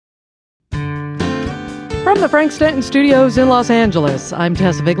From the Frank Stanton Studios in Los Angeles, I'm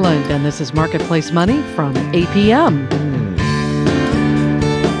Tess Vigland, and this is Marketplace Money from APM.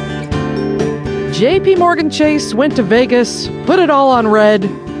 JP Morgan Chase went to Vegas, put it all on red,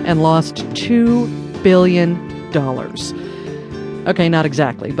 and lost $2 billion. Okay, not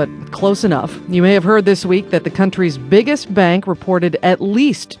exactly, but close enough. You may have heard this week that the country's biggest bank reported at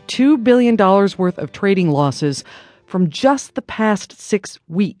least $2 billion worth of trading losses from just the past 6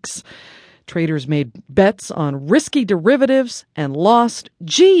 weeks. Traders made bets on risky derivatives and lost.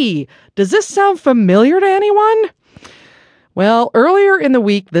 Gee, does this sound familiar to anyone? Well, earlier in the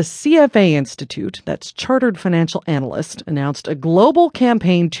week, the CFA Institute, that's Chartered Financial Analyst, announced a global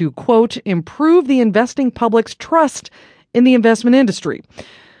campaign to, quote, improve the investing public's trust in the investment industry.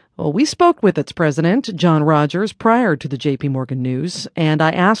 Well, we spoke with its president, John Rogers, prior to the JP Morgan news, and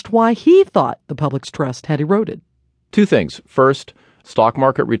I asked why he thought the public's trust had eroded. Two things. First, stock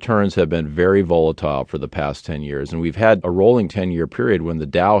market returns have been very volatile for the past 10 years, and we've had a rolling 10-year period when the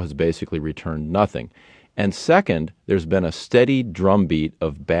Dow has basically returned nothing. And second, there's been a steady drumbeat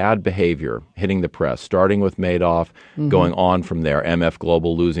of bad behavior hitting the press, starting with Madoff, going on from there, MF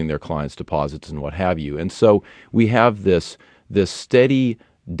Global losing their clients' deposits and what have you. And so we have this steady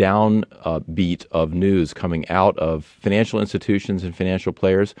downbeat of news coming out of financial institutions and financial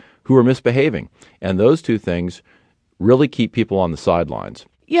players who are misbehaving. And those two things really keep people on the sidelines.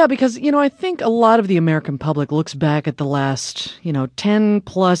 Yeah, because, I think a lot of the American public looks back at the last, 10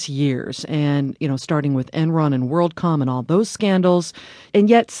 plus years and, starting with Enron and WorldCom and all those scandals. And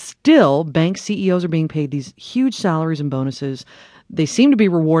yet still bank CEOs are being paid these huge salaries and bonuses. They seem to be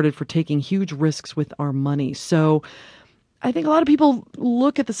rewarded for taking huge risks with our money. So I think a lot of people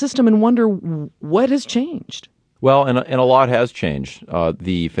look at the system and wonder what has changed. Well, and a lot has changed.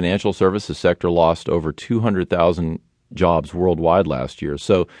 The financial services sector lost over 200,000 jobs worldwide last year.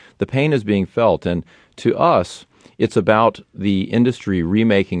 So the pain is being felt. And to us, it's about the industry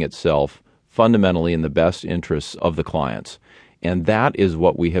remaking itself fundamentally in the best interests of the clients. And that is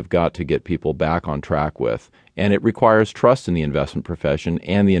what we have got to get people back on track with. And it requires trust in the investment profession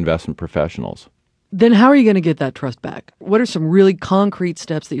and the investment professionals. Then how are you going to get that trust back? What are some really concrete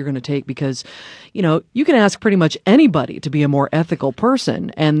steps that you're going to take? Because, you can ask pretty much anybody to be a more ethical person,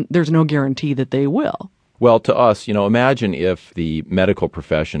 and there's no guarantee that they will. Well, to us, imagine if the medical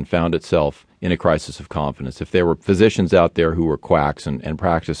profession found itself in a crisis of confidence, if there were physicians out there who were quacks and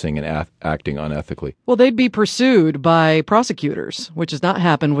practicing and acting unethically. Well, they'd be pursued by prosecutors, which has not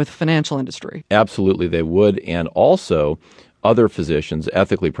happened with financial industry. Absolutely, they would. And also, other physicians,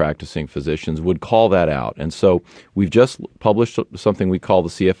 ethically practicing physicians, would call that out. And so we've just published something we call the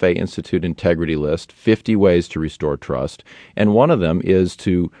CFA Institute Integrity List, 50 ways to restore trust. And one of them is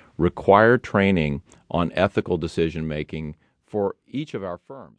to require training on ethical decision-making for each of our firms.